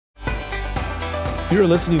You are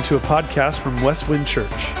listening to a podcast from Westwind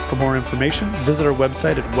Church. For more information, visit our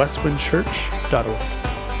website at westwindchurch.org.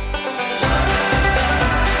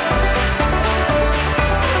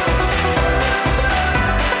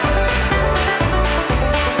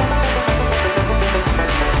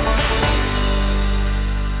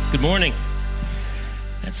 Good morning.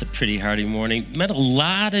 That's a pretty hearty morning. Met a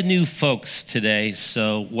lot of new folks today,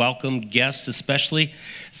 so welcome guests, especially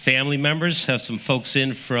family members. Have some folks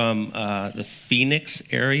in from the Phoenix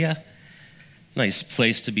area. Nice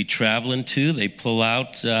place to be traveling to. They pull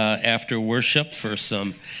out after worship for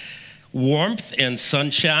some warmth and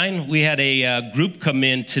sunshine. We had a group come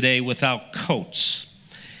in today without coats,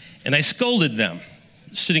 and I scolded them,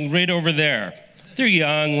 sitting right over there. They're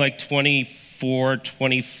young, like 24,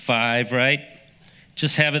 25, right?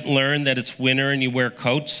 Just haven't learned that it's winter and you wear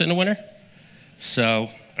coats in the winter. So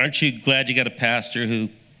aren't you glad you got a pastor who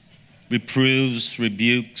reproves,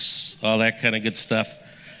 rebukes, all that kind of good stuff?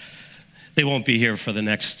 They won't be here for the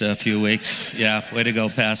next few weeks. Yeah, way to go,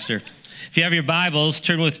 Pastor. If you have your Bibles,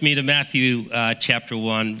 turn with me to Matthew chapter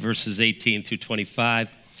 1, verses 18 through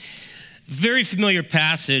 25. Very familiar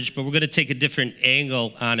passage, but we're going to take a different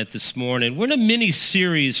angle on it this morning. We're in a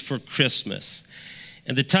mini-series for Christmas.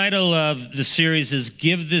 And the title of the series is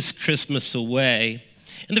Give This Christmas Away.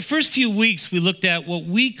 In the first few weeks, we looked at what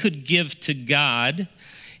we could give to God.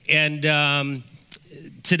 And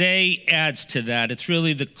today adds to that. It's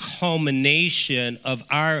really the culmination of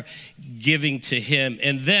our giving to Him.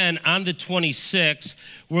 And then on the 26th,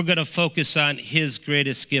 we're going to focus on His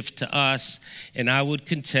greatest gift to us. And I would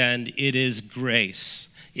contend it is grace.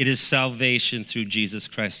 It is salvation through Jesus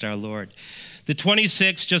Christ our Lord. The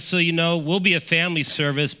 26th, just so you know, will be a family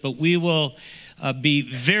service, but we will be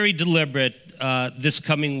very deliberate this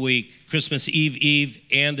coming week, Christmas Eve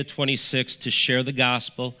and the 26th, to share the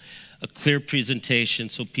gospel, a clear presentation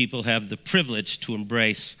so people have the privilege to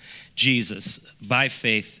embrace Jesus by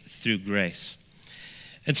faith through grace.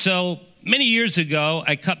 And so many years ago,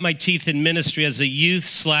 I cut my teeth in ministry as a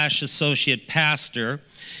youth/associate pastor,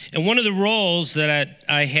 and one of the roles that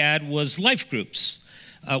I had was life groups.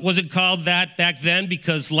 Wasn't called that back then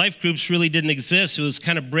because life groups really didn't exist. It was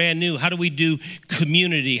kind of brand new. How do we do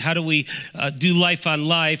community? How do we do life on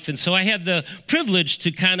life? And so I had the privilege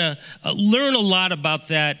to kind of learn a lot about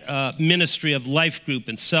that ministry of life group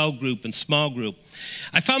and cell group and small group.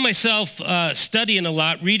 I found myself studying a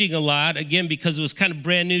lot, reading a lot, again, because it was kind of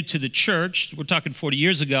brand new to the church. We're talking 40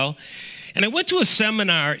 years ago. And I went to a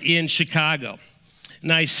seminar in Chicago.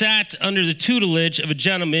 And I sat under the tutelage of a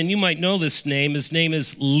gentleman. You might know this name. His name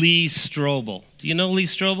is Lee Strobel. Do you know Lee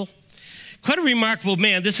Strobel? Quite a remarkable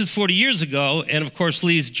man. This is 40 years ago, and of course,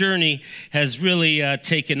 Lee's journey has really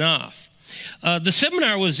taken off. The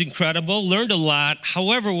seminar was incredible, learned a lot.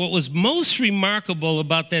 However, what was most remarkable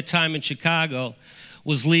about that time in Chicago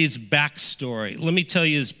was Lee's backstory. Let me tell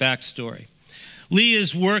you his backstory. Lee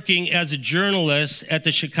is working as a journalist at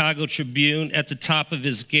the Chicago Tribune at the top of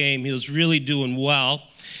his game. He was really doing well.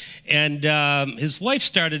 And his wife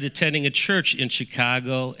started attending a church in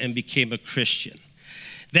Chicago and became a Christian.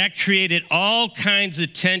 That created all kinds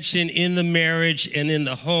of tension in the marriage and in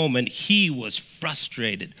the home, and he was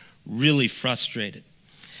frustrated, really frustrated.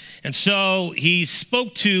 And so he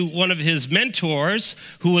spoke to one of his mentors,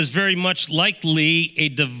 who was very much like Lee, a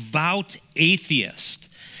devout atheist.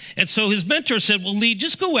 And so his mentor said, well, Lee,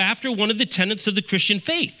 just go after one of the tenets of the Christian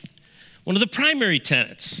faith, one of the primary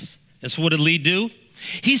tenets. And so what did Lee do?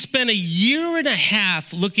 He spent a year and a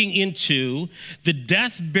half looking into the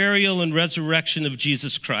death, burial, and resurrection of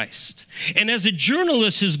Jesus Christ. And as a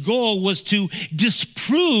journalist, his goal was to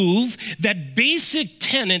disprove that basic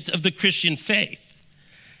tenet of the Christian faith.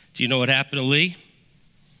 Do you know what happened to Lee?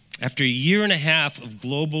 After a year and a half of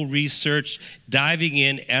global research, diving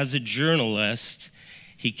in as a journalist,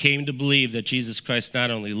 he came to believe that Jesus Christ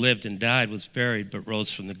not only lived and died, was buried, but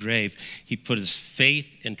rose from the grave. He put his faith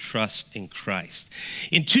and trust in Christ.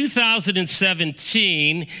 In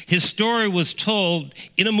 2017, his story was told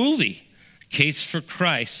in a movie, Case for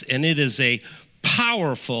Christ, and it is a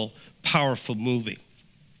powerful, powerful movie.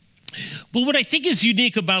 But what I think is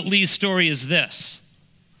unique about Lee's story is this.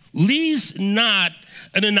 Lee's not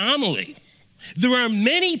an anomaly. There are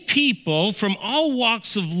many people from all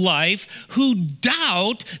walks of life who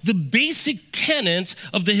doubt the basic tenets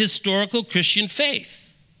of the historical Christian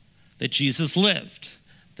faith. That Jesus lived,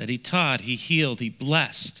 that he taught, he healed, he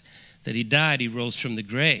blessed, that he died, he rose from the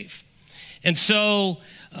grave. And so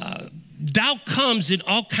doubt comes in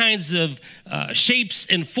all kinds of shapes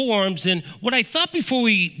and forms. And what I thought before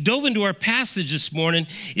we dove into our passage this morning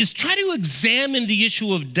is try to examine the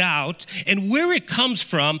issue of doubt and where it comes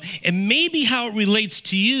from and maybe how it relates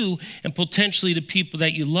to you and potentially to people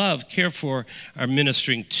that you love, care for, are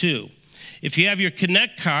ministering to. If you have your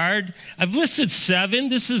Connect card, I've listed 7.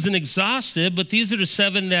 This isn't exhaustive, but these are the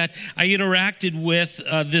 7 that I interacted with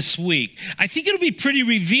this week. I think it'll be pretty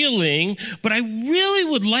revealing, but I really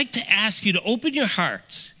would like to ask you to open your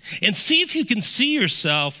hearts and see if you can see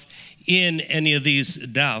yourself in any of these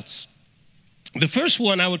doubts. The first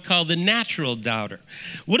one I would call the natural doubter.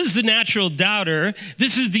 What is the natural doubter?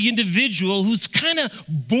 This is the individual who's kind of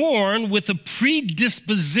born with a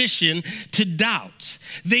predisposition to doubt.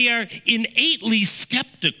 They are innately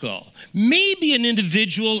skeptical. Maybe an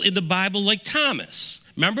individual in the Bible like Thomas.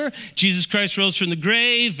 Remember, Jesus Christ rose from the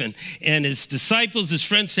grave and his disciples, his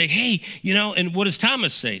friends say, hey, and what does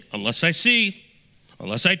Thomas say? Unless I see,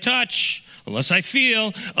 unless I touch, unless I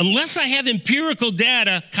feel, unless I have empirical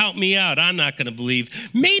data, count me out. I'm not going to believe.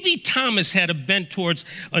 Maybe Thomas had a bent towards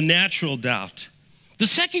a natural doubt. The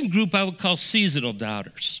second group I would call seasonal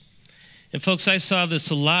doubters. And folks, I saw this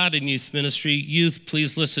a lot in youth ministry. Youth,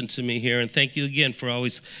 please listen to me here, and thank you again for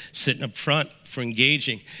always sitting up front, for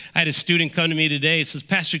engaging. I had a student come to me today. He says,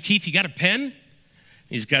 Pastor Keith, you got a pen?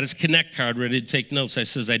 He's got his Connect card ready to take notes. I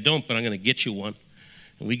says, I don't, but I'm going to get you one.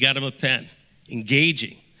 And we got him a pen.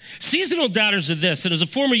 Engaging. Seasonal doubters are this, and as a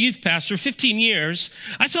former youth pastor, 15 years,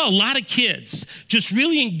 I saw a lot of kids just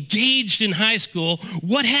really engaged in high school.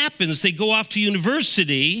 What happens? They go off to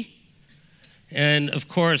university, and of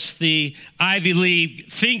course, the Ivy League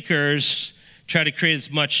thinkers try to create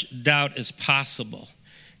as much doubt as possible.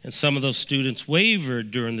 And some of those students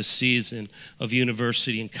wavered during the season of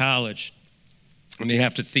university and college, and they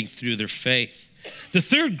have to think through their faith. The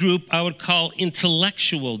third group I would call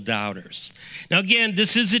intellectual doubters. Now again,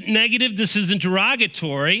 this isn't negative, this isn't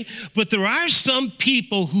derogatory, but there are some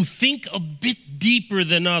people who think a bit deeper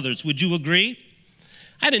than others. Would you agree?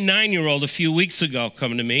 I had a 9-year-old a few weeks ago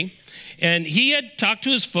come to me, and he had talked to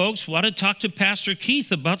his folks, wanted to talk to Pastor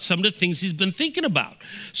Keith about some of the things he's been thinking about.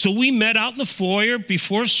 So we met out in the foyer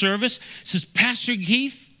before service. He says, Pastor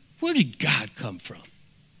Keith, where did God come from?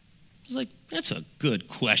 I was like, that's a good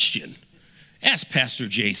question. Ask Pastor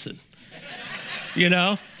Jason.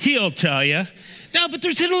 He'll tell you. No, but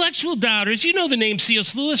there's intellectual doubters. You know the name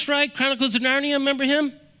C.S. Lewis, right? Chronicles of Narnia, remember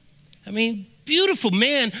him? I mean, beautiful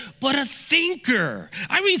man, but a thinker.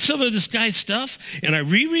 I read some of this guy's stuff, and I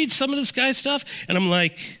reread some of this guy's stuff, and I'm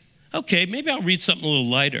like, okay, maybe I'll read something a little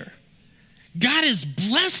lighter. God has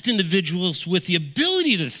blessed individuals with the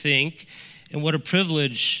ability to think, and what a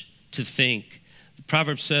privilege to think. The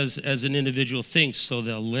proverb says, as an individual thinks, so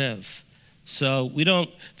they'll live. So we don't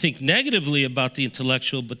think negatively about the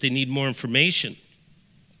intellectual, but they need more information.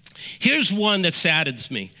 Here's one that saddens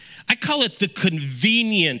me. I call it the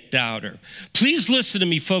convenient doubter. Please listen to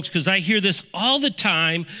me, folks, because I hear this all the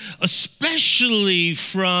time, especially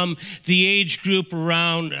from the age group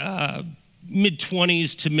around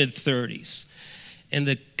mid-20s to mid-30s. And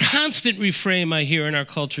the constant refrain I hear in our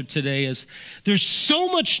culture today is, there's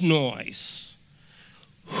so much noise.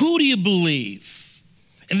 Who do you believe?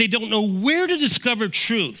 And they don't know where to discover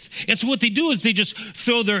truth. And so what they do is they just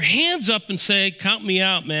throw their hands up and say, count me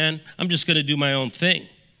out, man. I'm just going to do my own thing.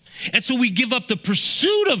 And so we give up the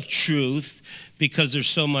pursuit of truth because there's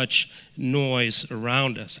so much noise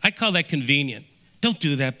around us. I call that convenient. Don't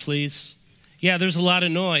do that, please. Yeah, there's a lot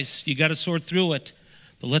of noise. You got to sort through it.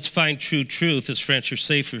 But let's find true truth, as Francis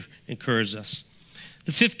Schaeffer encourages us.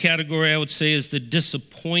 The fifth category, I would say, is the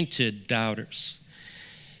disappointed doubters.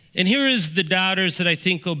 And here is the doubters that I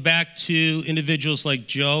think go back to individuals like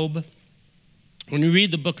Job. When you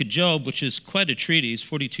read the book of Job, which is quite a treatise,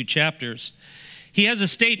 42 chapters, he has a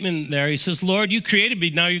statement there. He says, Lord, you created me,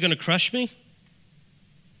 now you're going to crush me?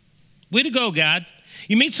 Way to go, God.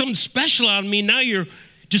 You made something special out of me, now you're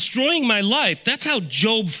destroying my life. That's how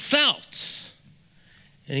Job felt.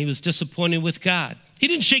 And he was disappointed with God. He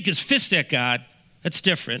didn't shake his fist at God. That's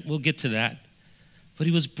different. We'll get to that. But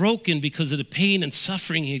he was broken because of the pain and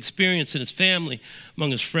suffering he experienced in his family, among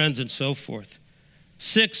his friends, and so forth.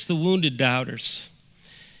 6, the wounded doubters.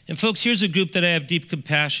 And folks, here's a group that I have deep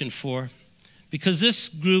compassion for, because this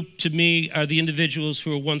group, to me, are the individuals who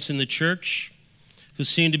were once in the church, who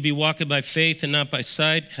seemed to be walking by faith and not by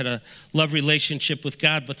sight, had a love relationship with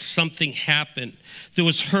God, but something happened. There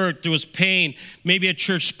was hurt, there was pain, maybe a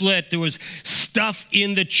church split, there was stuff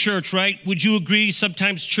in the church, right? Would you agree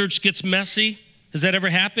sometimes church gets messy? Has that ever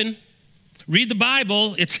happened? Read the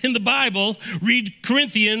Bible, it's in the Bible. Read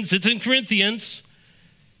Corinthians, it's in Corinthians.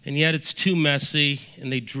 and yet it's too messy,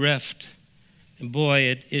 and they drift. And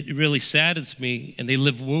boy, it really saddens me, and they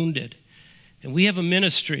live wounded. And we have a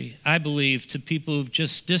ministry, I believe, to people who've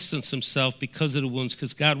just distanced themselves because of the wounds,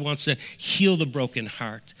 because God wants to heal the broken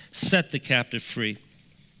heart, set the captive free.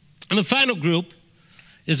 And the final group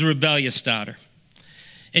is a rebellious daughter.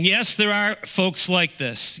 And yes, there are folks like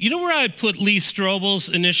this. You know where I would put Lee Strobel's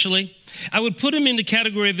initially? I would put him in the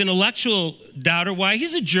category of intellectual doubter. Why?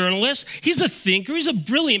 He's a journalist. He's a thinker. He's a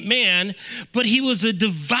brilliant man. But he was a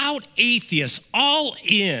devout atheist, all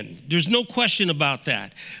in. There's no question about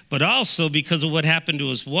that. But also because of what happened to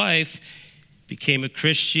his wife, became a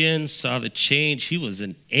Christian, saw the change. He was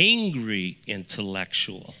an angry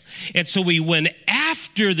intellectual. And so he went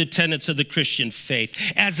after the tenets of the Christian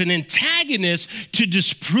faith as an antagonist to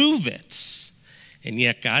disprove it. And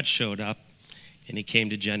yet God showed up, and he came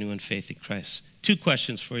to genuine faith in Christ. 2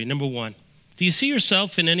 questions for you. Number 1, do you see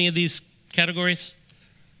yourself in any of these categories?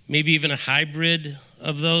 Maybe even a hybrid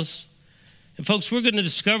of those? And folks, we're going to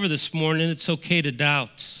discover this morning it's okay to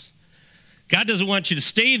doubt. God doesn't want you to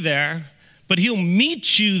stay there, but he'll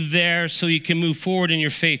meet you there so you can move forward in your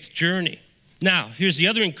faith journey. Now, here's the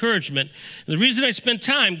other encouragement. The reason I spent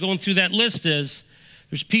time going through that list is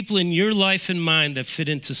there's people in your life and mine that fit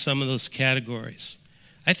into some of those categories.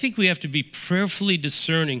 I think we have to be prayerfully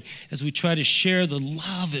discerning as we try to share the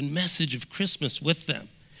love and message of Christmas with them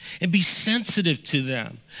and be sensitive to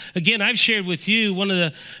them. Again, I've shared with you one of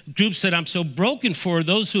the groups that I'm so broken for,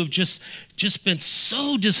 those who have just been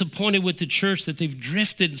so disappointed with the church that they've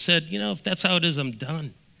drifted and said, you know, if that's how it is, I'm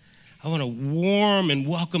done. I want to warm and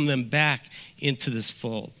welcome them back into this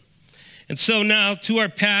fold. And so now to our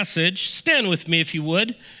passage. Stand with me if you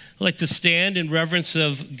would. I'd like to stand in reverence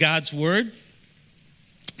of God's word.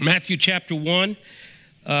 Matthew chapter 1.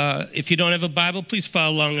 If you don't have a Bible, please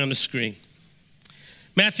follow along on the screen.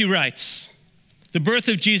 Matthew writes, the birth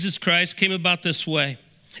of Jesus Christ came about this way.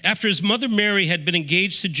 After his mother Mary had been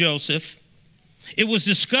engaged to Joseph, it was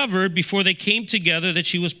discovered before they came together that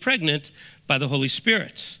she was pregnant by the Holy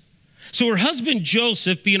Spirit. So her husband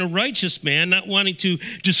Joseph, being a righteous man, not wanting to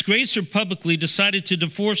disgrace her publicly, decided to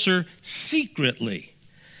divorce her secretly.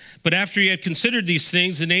 But after he had considered these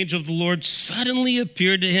things, an angel of the Lord suddenly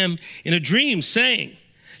appeared to him in a dream, saying,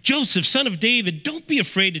 Joseph, son of David, don't be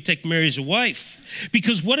afraid to take Mary as a wife,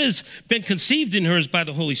 because what has been conceived in her is by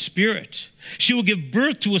the Holy Spirit. She will give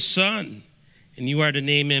birth to a son, and you are to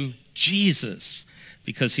name him Jesus,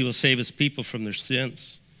 because he will save his people from their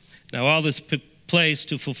sins. Now all this took place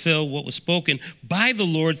to fulfill what was spoken by the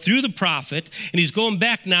Lord through the prophet. And he's going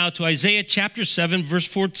back now to Isaiah chapter 7, verse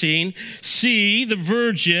 14. See, the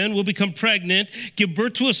virgin will become pregnant, give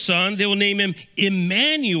birth to a son. They will name him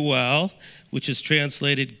Emmanuel, which is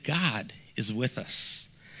translated, God is with us.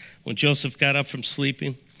 When Joseph got up from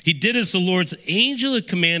sleeping, he did as the Lord's angel had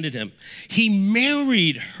commanded him. He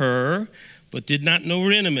married her, but did not know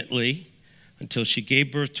her intimately until she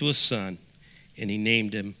gave birth to a son, and he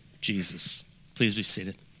named him Jesus. Please be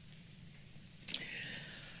seated.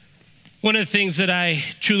 One of the things that I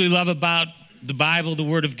truly love about the Bible, the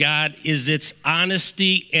Word of God, is its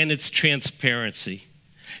honesty and its transparency.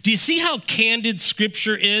 Do you see how candid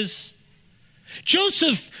Scripture is?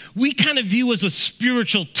 Joseph, we kind of view as a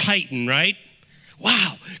spiritual titan, right?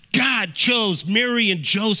 Wow, God chose Mary and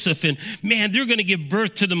Joseph, and man, they're going to give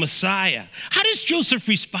birth to the Messiah. How does Joseph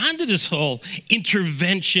respond to this whole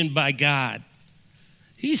intervention by God?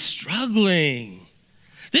 He's struggling.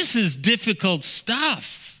 This is difficult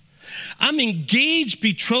stuff. I'm engaged,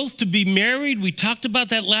 betrothed to be married. We talked about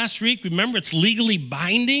that last week. Remember, it's legally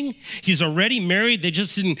binding. He's already married. They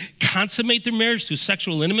just didn't consummate their marriage through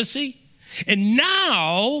sexual intimacy. And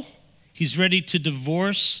now he's ready to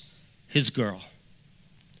divorce his girl.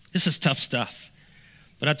 This is tough stuff.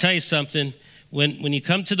 But I'll tell you something. When you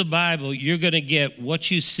come to the Bible, you're going to get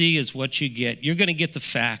what you see is what you get. You're going to get the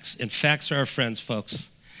facts, and facts are our friends, folks.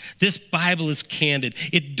 This Bible is candid.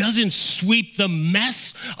 It doesn't sweep the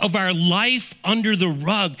mess of our life under the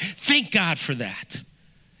rug. Thank God for that.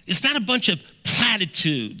 It's not a bunch of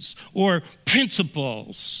platitudes or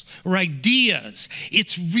principles or ideas.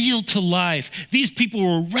 It's real to life. These people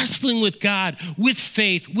were wrestling with God, with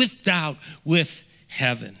faith, with doubt, with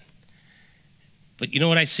heaven. But you know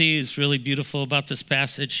what I see is really beautiful about this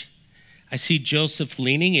passage? I see Joseph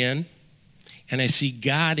leaning in, and I see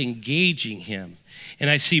God engaging him. And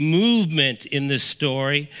I see movement in this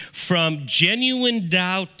story from genuine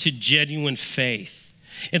doubt to genuine faith.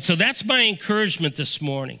 And so that's my encouragement this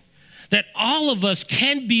morning, that all of us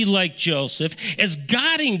can be like Joseph as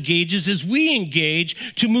God engages, as we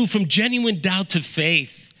engage to move from genuine doubt to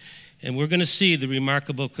faith. And we're going to see the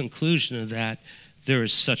remarkable conclusion of that. There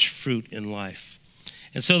is such fruit in life.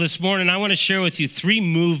 And so this morning, I want to share with you 3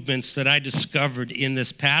 movements that I discovered in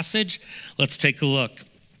this passage. Let's take a look.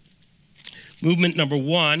 Movement number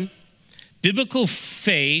 1, biblical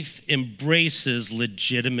faith embraces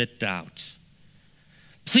legitimate doubt.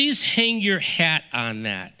 Please hang your hat on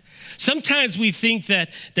that. Sometimes we think that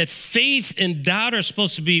faith and doubt are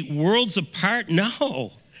supposed to be worlds apart.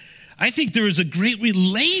 No. I think there is a great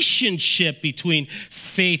relationship between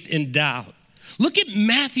faith and doubt. Look at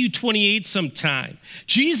Matthew 28 sometime.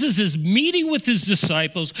 Jesus is meeting with his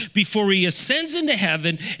disciples before he ascends into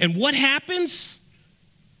heaven. And what happens?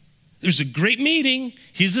 There's a great meeting.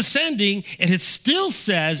 He's ascending. And it still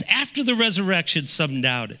says, after the resurrection, some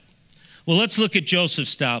doubted. Well, let's look at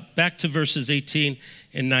Joseph's doubt. Back to verses 18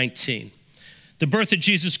 and 19. The birth of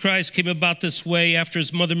Jesus Christ came about this way after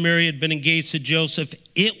his mother Mary had been engaged to Joseph.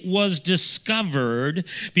 It was discovered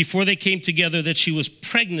before they came together that she was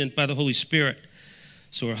pregnant by the Holy Spirit.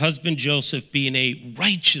 So her husband Joseph, being a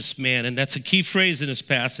righteous man, and that's a key phrase in this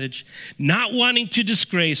passage, not wanting to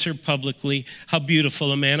disgrace her publicly, how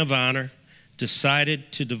beautiful, a man of honor,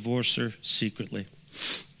 decided to divorce her secretly.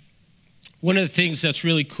 One of the things that's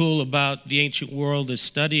really cool about the ancient world is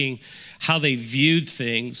studying how they viewed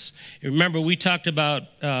things. Remember, we talked about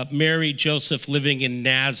Mary, Joseph living in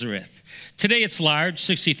Nazareth. Today it's large,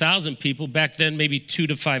 60,000 people. Back then, maybe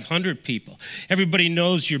 200 to 500 people. Everybody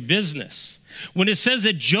knows your business. When it says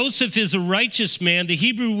that Joseph is a righteous man, the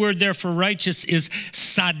Hebrew word there for righteous is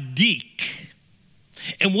tzaddik.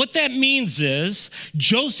 And what that means is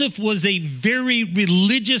Joseph was a very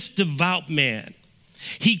religious, devout man.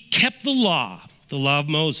 He kept the law of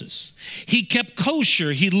Moses. He kept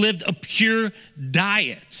kosher. He lived a pure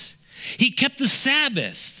diet. He kept the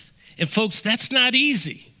Sabbath. And folks, that's not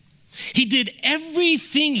easy. He did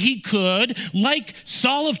everything he could, like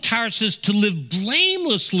Saul of Tarsus, to live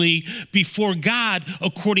blamelessly before God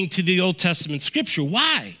according to the Old Testament scripture.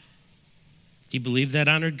 Why? He believed that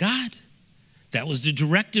honored God. That was the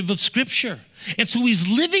directive of Scripture. And so he's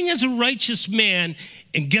living as a righteous man,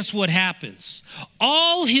 and guess what happens?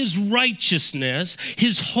 All his righteousness,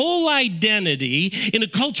 his whole identity in a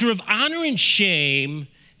culture of honor and shame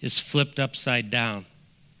is flipped upside down.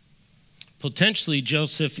 Potentially,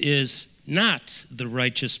 Joseph is not the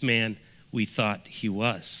righteous man we thought he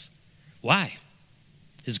was. Why?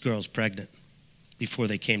 His girl's pregnant before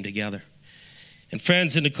they came together. And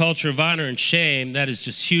friends, in the culture of honor and shame, that is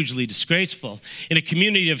just hugely disgraceful. In a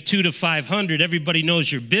community of 200 to 500, everybody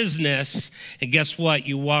knows your business. And guess what?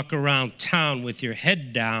 You walk around town with your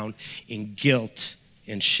head down in guilt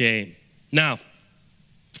and shame. Now,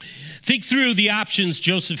 think through the options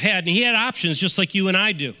Joseph had. And he had options just like you and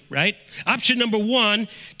I do, right? Option number 1,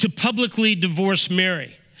 to publicly divorce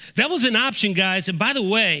Mary. That was an option, guys. And by the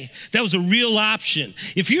way, that was a real option.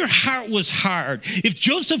 If your heart was hard, if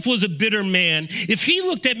Joseph was a bitter man, if he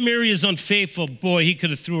looked at Mary as unfaithful, boy, he could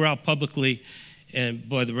have threw her out publicly, and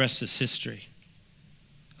boy, the rest is history.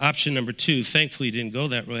 Option number 2, thankfully he didn't go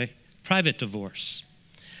that way, private divorce.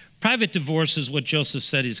 Private divorce is what Joseph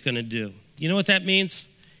said he's going to do. You know what that means?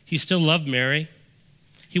 He still loved Mary.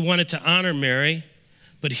 He wanted to honor Mary.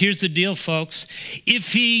 But here's the deal, folks.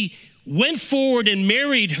 If he went forward and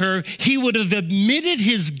married her, he would have admitted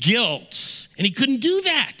his guilt. And he couldn't do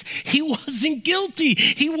that. He wasn't guilty.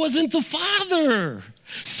 He wasn't the father.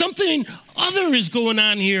 Something other is going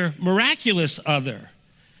on here, miraculous other.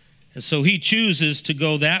 And so he chooses to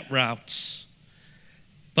go that route.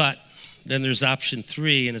 But then there's option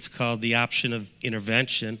 3, and it's called the option of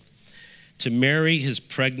intervention, to marry his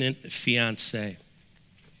pregnant fiancée.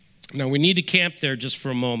 Now, we need to camp there just for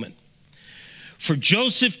a moment. For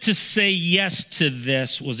Joseph to say yes to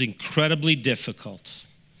this was incredibly difficult.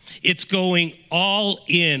 It's going all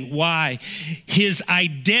in. Why? His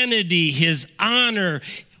identity, his honor,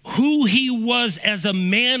 who he was as a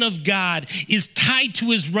man of God is tied to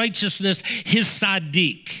his righteousness, his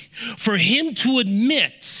tzaddik. For him to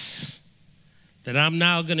admit that I'm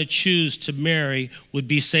now going to choose to marry would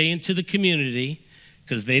be saying to the community,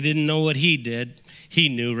 because they didn't know what he did. He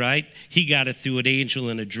knew, right? He got it through an angel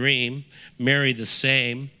in a dream. Mary the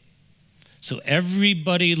same. So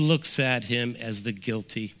everybody looks at him as the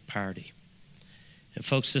guilty party. And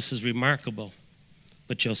folks, this is remarkable.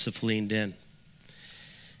 But Joseph leaned in.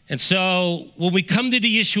 And so when we come to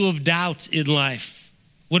the issue of doubt in life,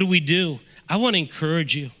 what do? I want to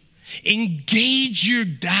encourage you. Engage your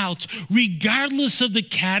doubts regardless of the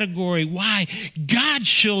category. Why? God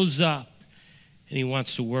shows up and he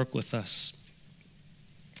wants to work with us.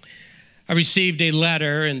 I received a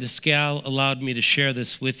letter, and this gal allowed me to share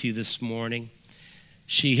this with you this morning.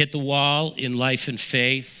 She hit the wall in life and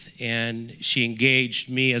faith, and she engaged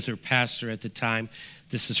me as her pastor at the time.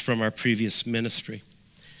 This is from our previous ministry.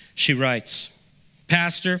 She writes,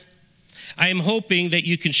 Pastor, I am hoping that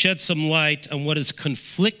you can shed some light on what is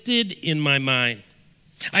conflicted in my mind.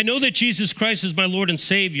 I know that Jesus Christ is my Lord and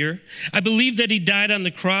Savior. I believe that he died on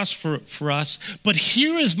the cross for us. But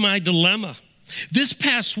here is my dilemma. This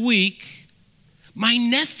past week, my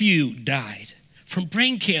nephew died from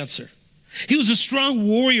brain cancer. He was a strong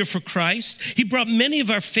warrior for Christ. He brought many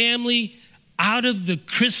of our family out of the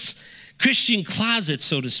Christian closet,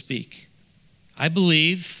 so to speak. I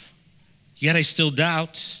believe, yet I still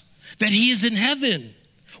doubt, that he is in heaven.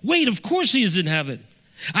 Wait, of course he is in heaven.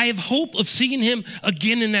 I have hope of seeing him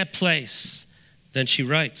again in that place. Then she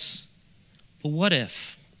writes, but what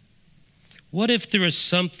if? What if there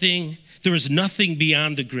is nothing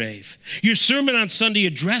beyond the grave? Your sermon on Sunday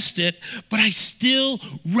addressed it, but I still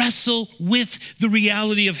wrestle with the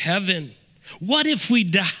reality of heaven. What if we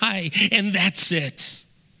die and that's it?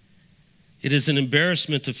 It is an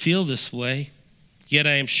embarrassment to feel this way, yet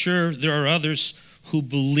I am sure there are others who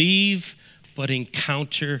believe but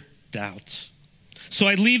encounter doubts. So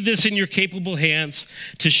I leave this in your capable hands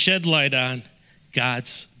to shed light on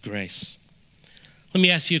God's grace. Let me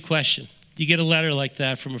ask you a question. You get a letter like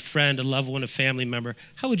that from a friend, a loved one, a family member.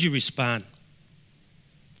 How would you respond?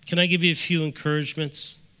 Can I give you a few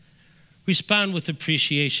encouragements? Respond with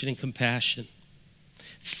appreciation and compassion.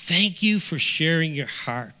 Thank you for sharing your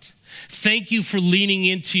heart. Thank you for leaning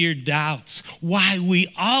into your doubts. Why?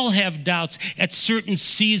 We all have doubts at certain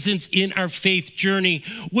seasons in our faith journey.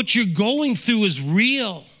 What you're going through is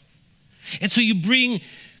real. And so you bring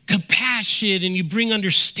compassion and you bring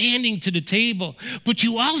understanding to the table, but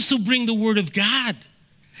you also bring the word of God.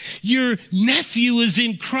 Your nephew is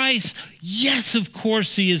in Christ. Yes, of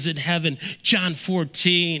course he is in heaven, John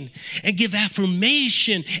 14. And give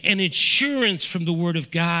affirmation and assurance from the word of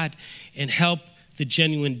God and help the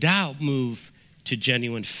genuine doubt move to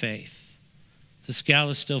genuine faith. This gal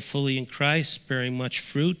is still fully in Christ, bearing much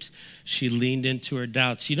fruit. She leaned into her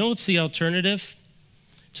doubts. You know what's the alternative?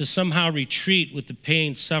 To somehow retreat with the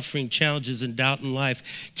pain, suffering, challenges, and doubt in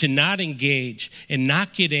life, to not engage and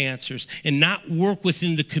not get answers and not work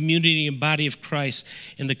within the community and body of Christ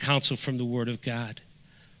in the counsel from the Word of God.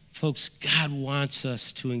 Folks, God wants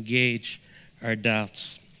us to engage our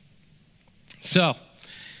doubts. So,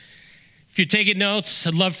 if you're taking notes,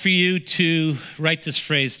 I'd love for you to write this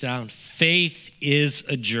phrase down. Faith is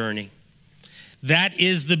a journey. That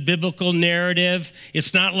is the biblical narrative.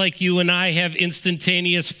 It's not like you and I have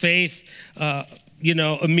instantaneous faith,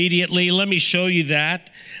 immediately. Let me show you that.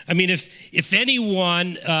 I mean, if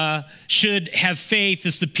anyone should have faith,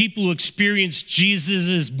 it's the people who experienced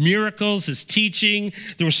Jesus' miracles, his teaching.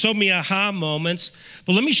 There were so many aha moments.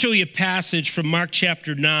 But let me show you a passage from Mark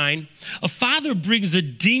chapter 9. A father brings a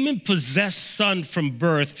demon-possessed son from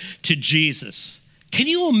birth to Jesus. Can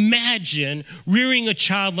you imagine rearing a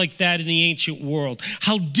child like that in the ancient world?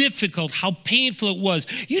 How difficult, how painful it was.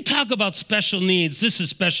 You talk about special needs. This is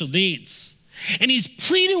special needs. And he's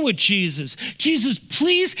pleading with Jesus. Jesus,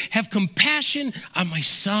 please have compassion on my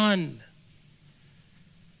son.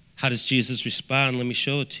 How does Jesus respond? Let me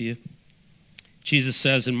show it to you. Jesus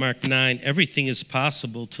says in Mark 9, everything is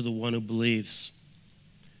possible to the one who believes.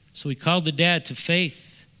 So he called the dad to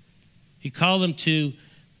faith. He called him to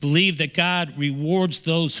believe that God rewards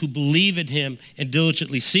those who believe in him and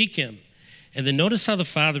diligently seek him. And then notice how the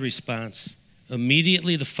father responds.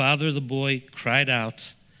 Immediately the father of the boy cried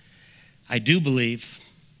out, I do believe,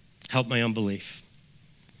 help my unbelief.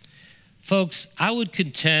 Folks, I would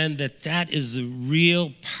contend that that is the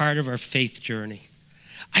real part of our faith journey.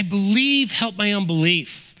 I believe, help my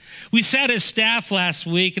unbelief. We sat as staff last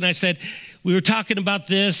week and I said, we were talking about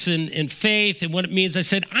this and faith and what it means. I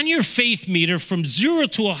said, on your faith meter from 0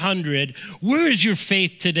 to 100, where is your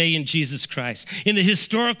faith today in Jesus Christ? In the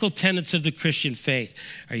historical tenets of the Christian faith.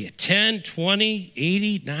 Are you 10, 20,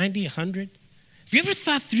 80, 90, 100? Have you ever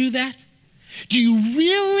thought through that? Do you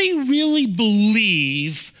really, really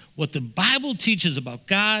believe what the Bible teaches about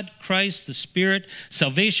God, Christ, the Spirit,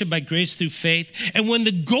 salvation by grace through faith? And when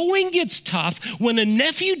the going gets tough, when a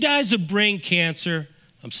nephew dies of brain cancer,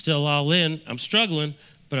 I'm still all in. I'm struggling,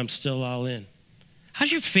 but I'm still all in.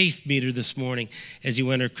 How's your faith meter this morning as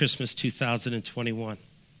you enter Christmas 2021?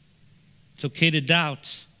 It's okay to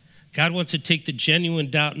doubt. God wants to take the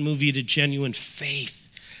genuine doubt and move you to genuine faith.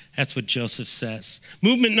 That's what Joseph says.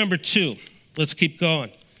 Movement number 2. Let's keep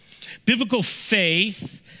going. Biblical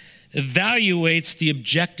faith evaluates the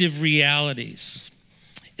objective realities.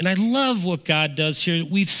 And I love what God does here.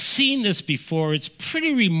 We've seen this before. It's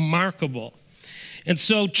pretty remarkable. And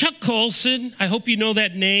so Chuck Colson, I hope you know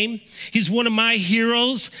that name. He's one of my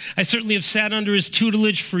heroes. I certainly have sat under his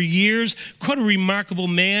tutelage for years. Quite a remarkable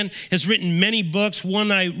man. Has written many books.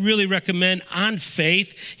 One I really recommend, On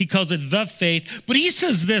Faith. He calls it The Faith. But he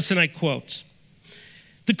says this, and I quote,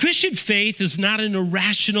 "The Christian faith is not an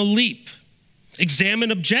irrational leap.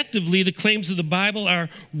 Examined objectively, the claims of the Bible are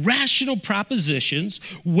rational propositions,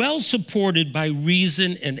 well supported by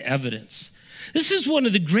reason and evidence." This is one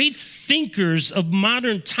of the great thinkers of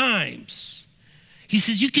modern times. He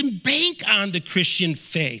says you can bank on the Christian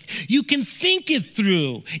faith. You can think it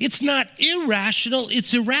through. It's not irrational,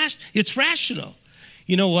 it's rational.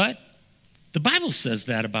 You know what? The Bible says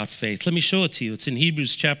that about faith. Let me show it to you. It's in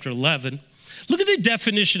Hebrews chapter 11. Look at the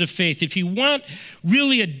definition of faith. If you want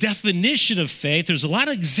really a definition of faith, there's a lot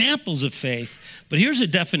of examples of faith, but here's a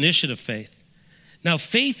definition of faith. Now,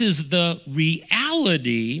 faith is the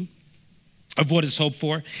reality of what is hoped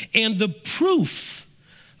for and the proof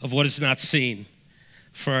of what is not seen.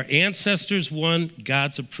 For our ancestors won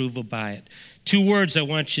God's approval by it. Two words I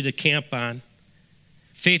want you to camp on.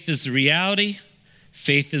 Faith is the reality.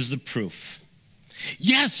 Faith is the proof.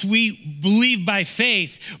 Yes, we believe by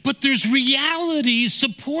faith, but there's realities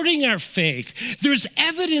supporting our faith. There's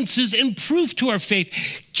evidences and proof to our faith.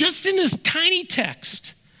 Just in this tiny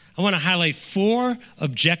text, I want to highlight 4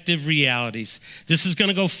 objective realities. This is going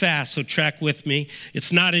to go fast, so track with me.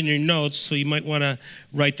 It's not in your notes, so you might want to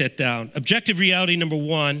write that down. Objective reality number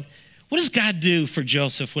 1, what does God do for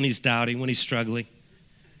Joseph when he's doubting, when he's struggling?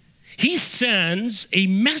 He sends a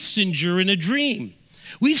messenger in a dream.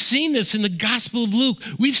 We've seen this in the Gospel of Luke.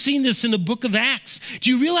 We've seen this in the book of Acts. Do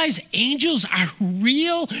you realize angels are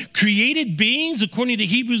real created beings, according to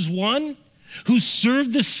Hebrews 1, who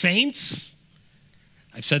serve the saints?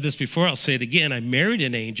 I've said this before, I'll say it again. I married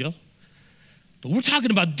an angel, but we're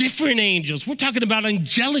talking about different angels. We're talking about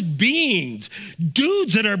angelic beings,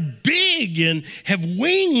 dudes that are big and have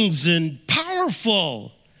wings and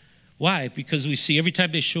powerful. Why? Because we see every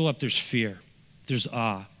time they show up, there's fear, there's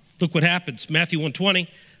awe. Look what happens. Matthew 1:20,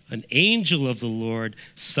 an angel of the Lord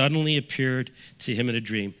suddenly appeared to him in a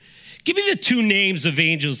dream. Give me the 2 names of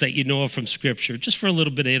angels that you know of from Scripture, just for a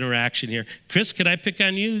little bit of interaction here. Chris, can I pick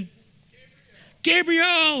on you? Gabriel,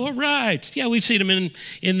 all right. Yeah, we've seen him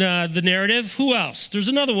in the narrative. Who else? There's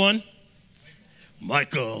another one.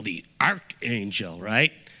 Michael, the archangel,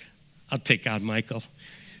 right? I'll take on Michael.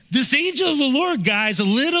 This angel of the Lord, guys, a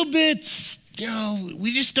little bit,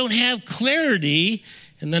 we just don't have clarity.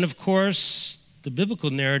 And then, of course, the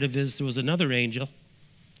biblical narrative is there was another angel.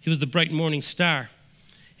 He was the bright morning star.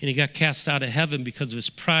 And he got cast out of heaven because of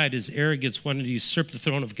his pride, his arrogance, wanted to usurp the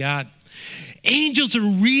throne of God. Angels are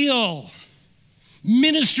real.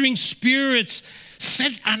 Ministering spirits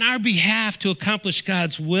sent on our behalf to accomplish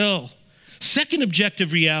God's will. Second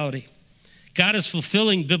objective reality, God is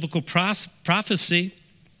fulfilling biblical prophecy.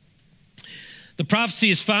 The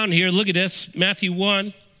prophecy is found here. Look at this, Matthew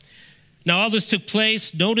 1. Now all this took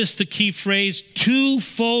place, notice the key phrase, to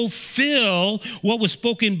fulfill what was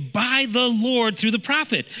spoken by the Lord through the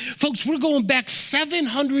prophet. Folks, we're going back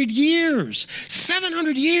 700 years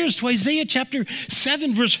to Isaiah chapter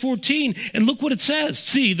 7, verse 14. And look what it says.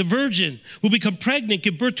 See, the virgin will become pregnant,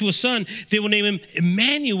 give birth to a son. They will name him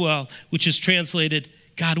Emmanuel, which is translated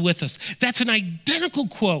God with us. That's an identical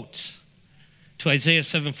quote to Isaiah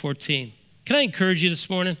 7:14. Can I encourage you this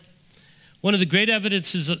morning? One of the great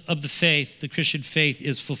evidences of the faith, the Christian faith,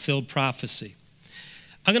 is fulfilled prophecy.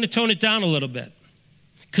 I'm going to tone it down a little bit.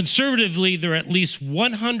 Conservatively, there are at least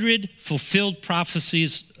 100 fulfilled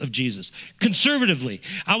prophecies of Jesus. Conservatively.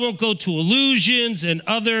 I won't go to allusions and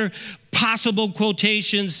other possible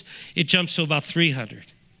quotations. It jumps to about 300.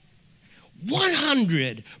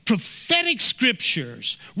 100 prophetic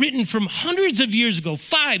scriptures written from hundreds of years ago,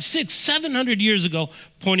 500, 600, 700 years ago,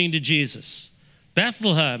 pointing to Jesus.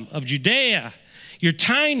 Bethlehem of Judea, you're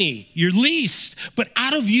tiny, you're least, but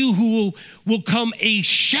out of you who will come a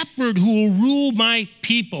shepherd who will rule my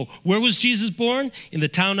people. Where was Jesus born? In the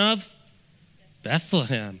town of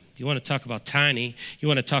Bethlehem. You want to talk about tiny, you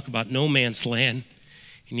want to talk about no man's land.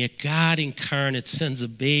 And yet God incarnate sends a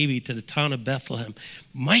baby to the town of Bethlehem.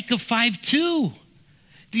 Micah 5:2.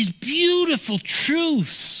 These beautiful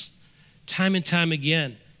truths, time and time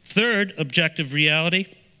again. Third objective reality.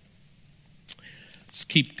 Let's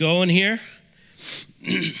keep going here.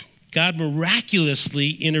 God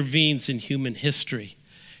miraculously intervenes in human history.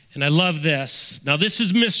 And I love this. Now, this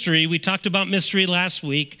is mystery. We talked about mystery last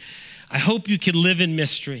week. I hope you can live in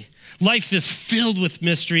mystery. Life is filled with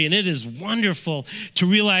mystery, and it is wonderful to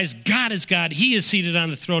realize God is God. He is seated on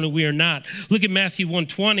the throne, and we are not. Look at Matthew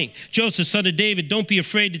 1:20. Joseph, son of David, don't be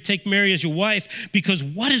afraid to take Mary as your wife, because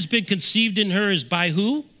what has been conceived in her is by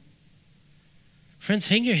who? Friends,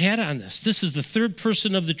 hang your hat on this. This is the third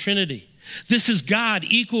person of the Trinity. This is God,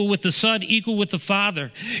 equal with the Son, equal with the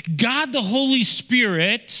Father. God, the Holy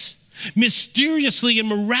Spirit, mysteriously and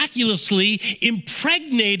miraculously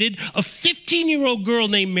impregnated a 15-year-old girl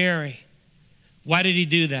named Mary. Why did he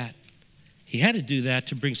do that? He had to do that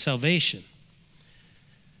to bring salvation.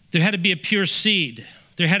 There had to be a pure seed.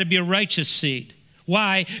 There had to be a righteous seed.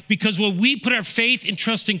 Why? Because when we put our faith and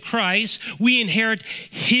trust in Christ, we inherit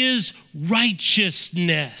his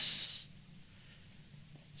righteousness.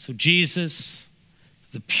 So Jesus,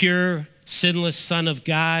 the pure, sinless Son of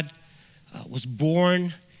God, was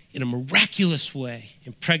born in a miraculous way,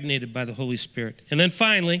 impregnated by the Holy Spirit. And then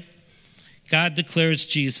finally, God declares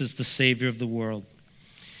Jesus the Savior of the world.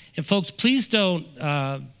 And folks, please don't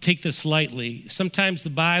take this lightly. Sometimes the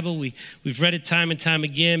Bible, we've read it time and time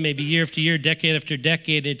again, maybe year after year, decade after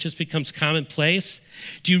decade, and it just becomes commonplace.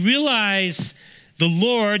 Do you realize the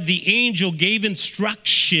Lord, the angel, gave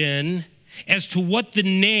instruction as to what the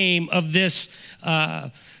name of this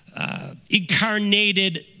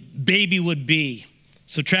incarnated baby would be?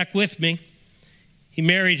 So track with me. He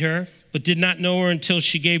married her, but did not know her until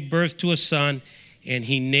she gave birth to a son, and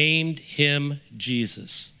he named him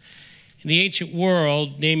Jesus. In the ancient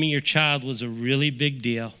world, naming your child was a really big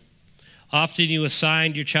deal. Often you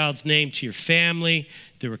assigned your child's name to your family.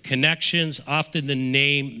 There were connections. Often the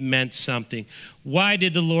name meant something. Why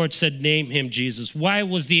did the Lord said name him Jesus? Why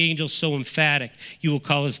was the angel so emphatic? You will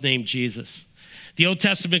call his name Jesus. The Old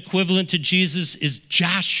Testament equivalent to Jesus is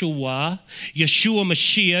Joshua, Yeshua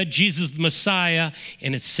Mashiach, Jesus the Messiah,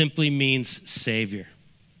 and it simply means Savior.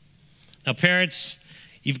 Now, parents,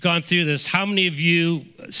 you've gone through this. How many of you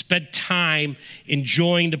spent time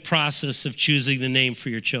enjoying the process of choosing the name for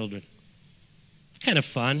your children? It's kind of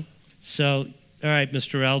fun. So, all right,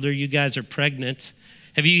 Mr. Elder, you guys are pregnant.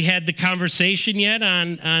 Have you had the conversation yet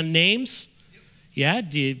on names? Yeah?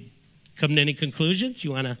 Do you come to any conclusions?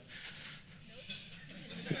 You want to?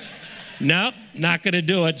 No, not going to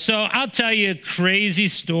do it. So I'll tell you a crazy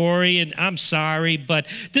story, and I'm sorry, but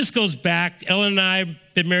this goes back. Ellen and I have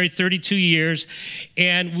been married 32 years,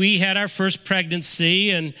 and we had our first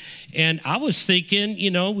pregnancy, and I was thinking,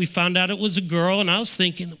 we found out it was a girl, and I was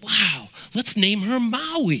thinking, wow, let's name her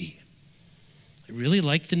Maui. I really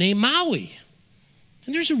like the name Maui.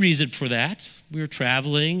 And there's a reason for that. We were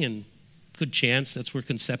traveling, and good chance that's where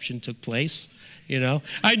conception took place.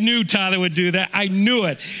 I knew Tyler would do that. I knew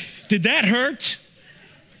it. Did that hurt?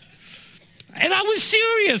 And I was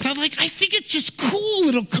serious. I'm like, I think it's just cool.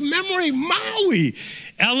 It'll commemorate Maui.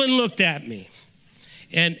 Ellen looked at me.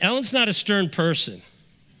 And Ellen's not a stern person.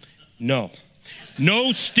 No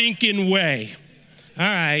stinking way. All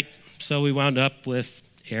right. So we wound up with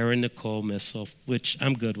Aaron Nicole Missile, which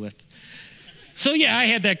I'm good with. So yeah, I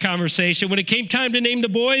had that conversation. When it came time to name the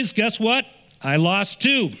boys, guess what? I lost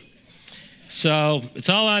 2. So it's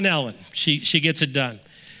all on Ellen. She gets it done.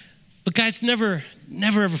 But guys, never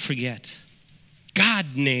ever forget,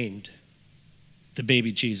 God named the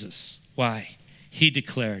baby Jesus. Why? He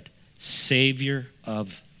declared Savior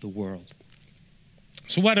of the world.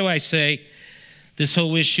 So why do I say this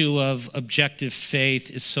whole issue of objective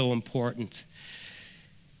faith is so important?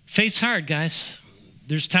 Faith's hard, guys.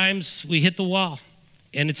 There's times we hit the wall,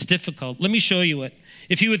 and it's difficult. Let me show you it.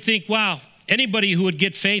 If you would think, wow, anybody who would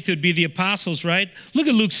get faith would be the apostles, right? Look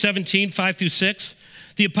at Luke 17, 5-6.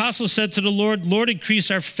 The apostles said to the Lord, Lord,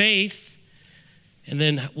 increase our faith. And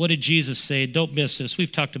then what did Jesus say? Don't miss this.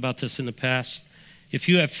 We've talked about this in the past. If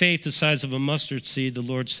you have faith the size of a mustard seed, the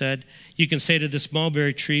Lord said, you can say to this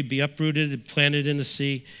mulberry tree, be uprooted and planted in the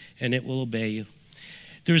sea, and it will obey you.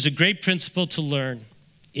 There is a great principle to learn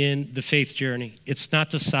in the faith journey. It's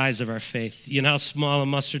not the size of our faith. You know how small a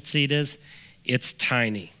mustard seed is? It's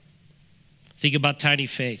tiny. Think about tiny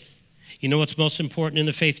faith. You know what's most important in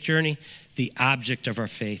the faith journey? The object of our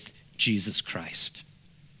faith, Jesus Christ.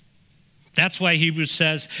 That's why Hebrews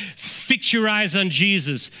says, fix your eyes on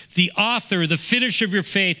Jesus, the author, the finisher of your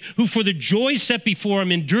faith, who for the joy set before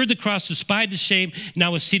him endured the cross, despised the shame,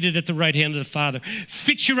 now is seated at the right hand of the Father.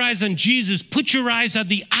 Fix your eyes on Jesus. Put your eyes on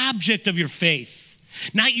the object of your faith,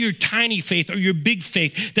 not your tiny faith or your big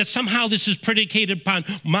faith, that somehow this is predicated upon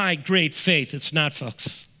my great faith. It's not,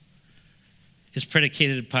 folks. It's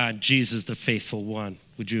predicated upon Jesus, the faithful one.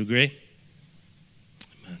 Would you agree?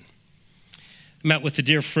 Amen. I met with a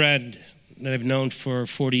dear friend that I've known for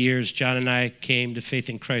 40 years. John and I came to faith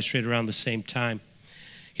in Christ right around the same time.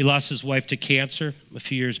 He lost his wife to cancer a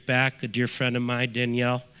few years back, a dear friend of mine,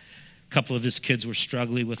 Danielle. A couple of his kids were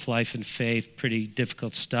struggling with life and faith, pretty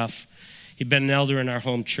difficult stuff. He'd been an elder in our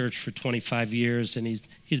home church for 25 years, and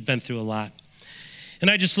he's been through a lot. And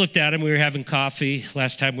I just looked at him. We were having coffee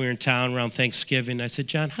last time we were in town around Thanksgiving. I said,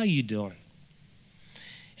 John, how you doing?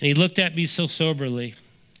 And he looked at me so soberly,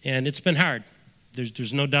 and it's been hard.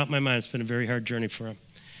 There's no doubt in my mind it's been a very hard journey for him.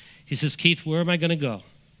 He says, Keith, where am I going to go?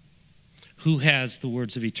 Who has the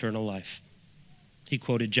words of eternal life? He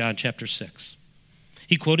quoted John chapter 6.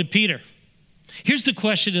 He quoted Peter. Here's the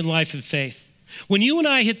question in life and faith. When you and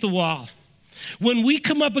I hit the wall, when we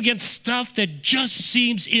come up against stuff that just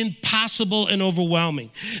seems impossible and overwhelming,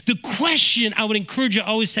 the question I would encourage you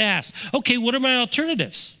always to ask, okay, what are my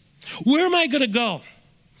alternatives? Where am I going to go?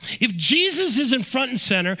 If Jesus isn't front and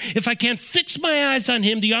center, if I can't fix my eyes on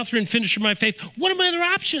him, the author and finisher of my faith, what are my other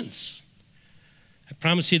options? I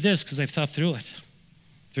promise you this because I've thought through it.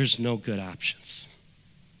 There's no good options.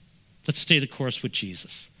 Let's stay the course with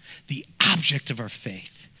Jesus, the object of our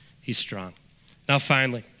faith. He's strong. Now,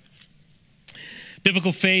 finally,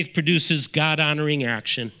 biblical faith produces God-honoring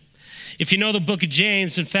action. If you know the book of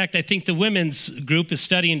James, in fact, I think the women's group is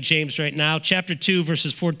studying James right now, chapter 2,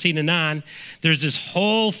 verses 14 and on. There's this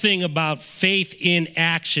whole thing about faith in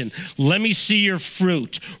action. Let me see your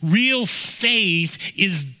fruit. Real faith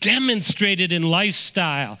is demonstrated in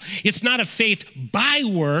lifestyle. It's not a faith by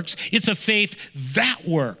works, it's a faith that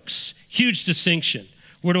works. Huge distinction.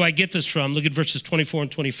 Where do I get this from? Look at verses 24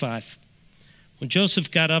 and 25. When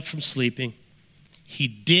Joseph got up from sleeping, he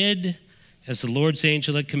did as the Lord's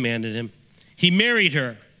angel had commanded him. He married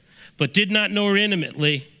her, but did not know her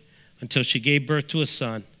intimately until she gave birth to a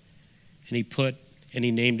son, and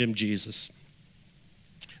he named him Jesus.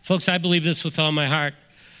 Folks, I believe this with all my heart.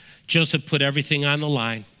 Joseph put everything on the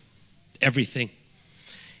line, everything.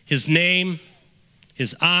 His name,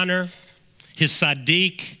 his honor, his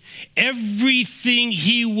Sadiq, everything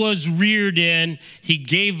he was reared in, he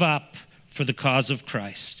gave up for the cause of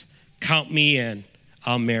Christ. Count me in,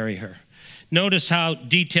 I'll marry her. Notice how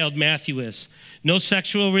detailed Matthew is. No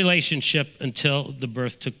sexual relationship until the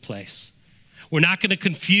birth took place. We're not going to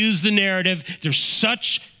confuse the narrative. There's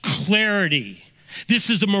such clarity. This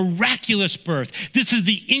is a miraculous birth. This is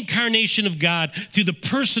the incarnation of God through the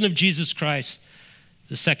person of Jesus Christ,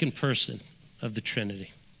 the second person of the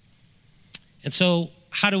Trinity. And so,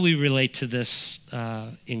 how do we relate to this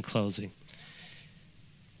in closing?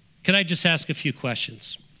 Can I just ask a few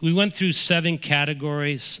questions? We went through 7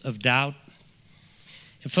 categories of doubt.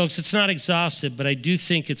 And folks, it's not exhaustive, but I do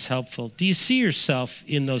think it's helpful. Do you see yourself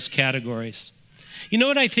in those categories? You know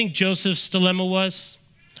what I think Joseph's dilemma was?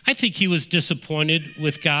 I think he was disappointed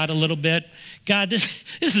with God a little bit. God, this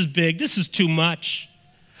is big. This is too much.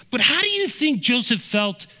 But how do you think Joseph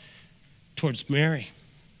felt towards Mary?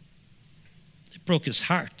 It broke his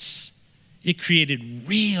heart. It created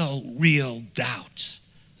real doubt.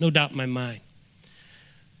 No doubt in my mind.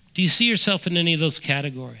 Do you see yourself in any of those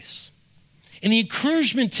categories? And the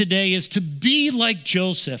encouragement today is to be like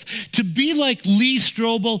Joseph, to be like Lee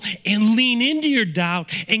Strobel and lean into your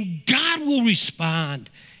doubt, and God will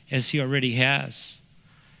respond as he already has.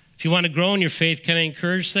 If you want to grow in your faith, can I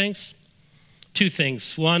encourage things? 2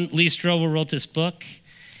 things. One, Lee Strobel wrote this book,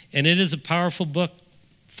 and it is a powerful book,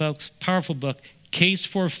 folks, powerful book. Case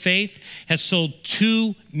for Faith has sold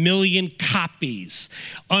 2 million copies.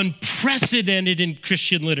 Unprecedented in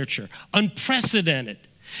Christian literature. Unprecedented.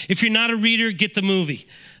 If you're not a reader, get the movie,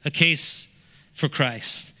 A Case for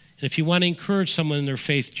Christ. And if you want to encourage someone in their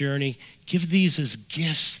faith journey, give these as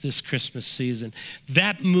gifts this Christmas season.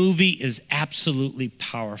 That movie is absolutely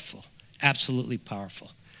powerful. Absolutely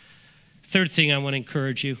powerful. Third thing I want to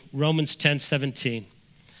encourage you, Romans 10:17.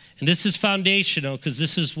 And this is foundational because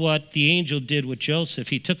this is what the angel did with Joseph.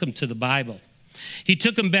 He took him to the Bible. He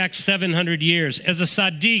took him back 700 years. As a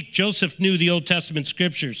Sadiq, Joseph knew the Old Testament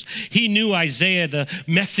scriptures. He knew Isaiah, the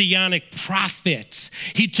messianic prophets.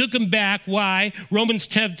 He took him back. Why? Romans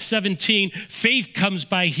 10:17, faith comes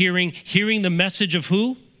by hearing the message of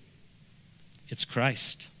who? It's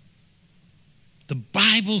Christ. The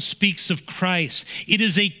Bible speaks of Christ. It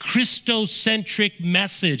is a Christocentric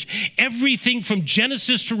message. Everything from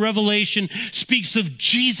Genesis to Revelation speaks of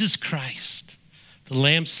Jesus Christ, the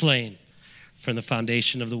Lamb slain from the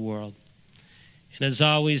foundation of the world. And as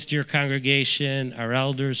always, dear congregation, our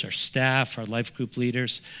elders, our staff, our life group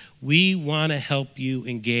leaders, we want to help you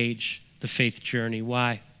engage the faith journey.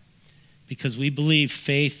 Why? Because we believe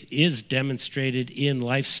faith is demonstrated in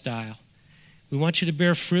lifestyle. We want you to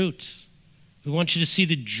bear fruit. We want you to see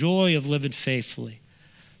the joy of living faithfully.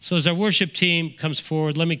 So as our worship team comes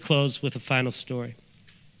forward, let me close with a final story.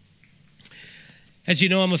 As you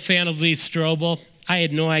know, I'm a fan of Lee Strobel. I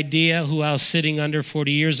had no idea who I was sitting under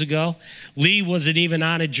 40 years ago. Lee wasn't even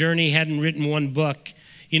on a journey, hadn't written one book.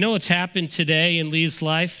 You know what's happened today in Lee's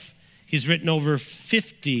life? He's written over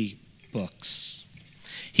 50 books.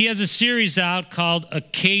 He has a series out called A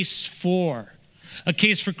Case for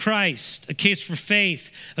Christ, a case for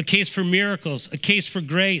faith, a case for miracles, a case for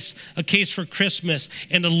grace, a case for Christmas,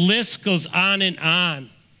 and the list goes on and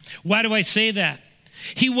on. Why do I say that?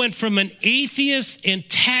 He went from an atheist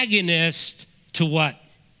antagonist to what?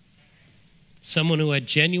 Someone who had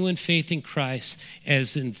genuine faith in Christ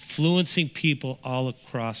as influencing people all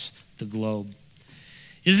across the globe.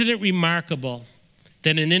 Isn't it remarkable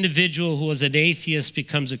that an individual who was an atheist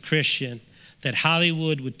becomes a Christian, that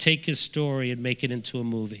Hollywood would take his story and make it into a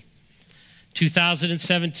movie?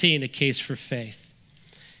 2017, A Case for Faith.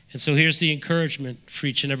 And so here's the encouragement for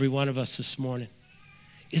each and every one of us this morning.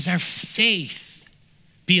 Is our faith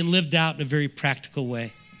being lived out in a very practical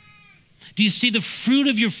way? Do you see the fruit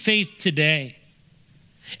of your faith today?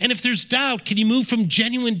 And if there's doubt, can you move from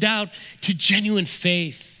genuine doubt to genuine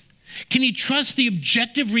faith? Can you trust the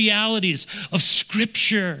objective realities of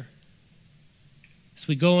Scripture? As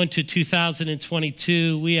we go into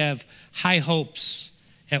 2022, we have high hopes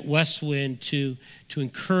at Westwind to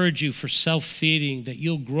encourage you for self-feeding, that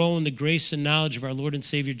you'll grow in the grace and knowledge of our Lord and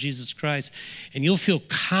Savior Jesus Christ, and you'll feel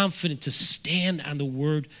confident to stand on the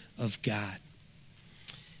Word of God.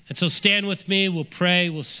 And so stand with me, we'll pray,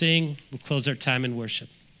 we'll sing, we'll close our time in worship.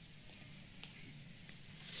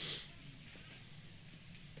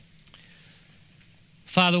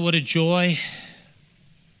 Father, what a joy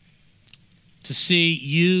to see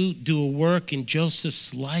you do a work in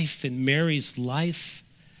Joseph's life and Mary's life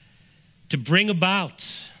to bring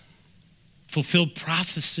about fulfilled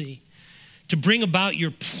prophecy, to bring about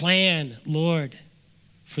your plan, Lord,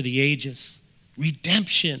 for the ages,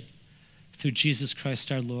 redemption through Jesus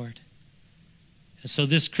Christ our Lord. And so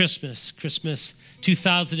this Christmas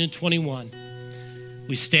 2021,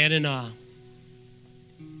 we stand in awe.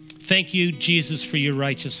 Thank you, Jesus, for your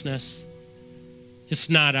righteousness. It's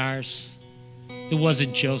not ours. It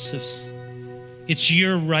wasn't Joseph's. It's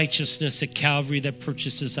your righteousness at Calvary that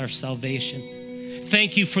purchases our salvation.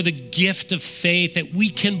 Thank you for the gift of faith that we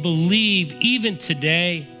can believe even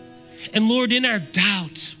today. And Lord, in our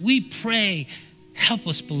doubt, we pray, help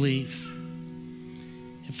us believe.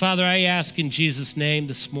 And Father, I ask in Jesus' name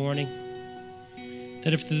this morning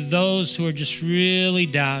that if there are those who are just really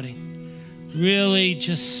doubting, really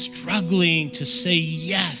just struggling to say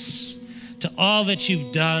yes to all that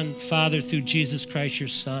you've done, Father, through Jesus Christ, your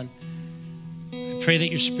Son, I pray that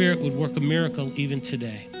your Spirit would work a miracle even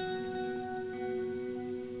today.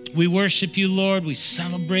 We worship you, Lord. We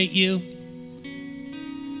celebrate you.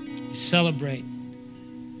 We celebrate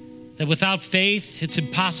that without faith, it's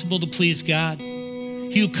impossible to please God.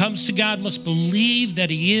 He who comes to God must believe that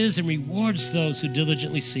he is and rewards those who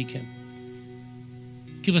diligently seek him.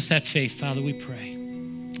 Give us that faith, Father, we pray.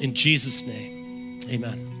 In Jesus' name,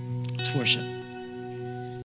 amen. Let's worship.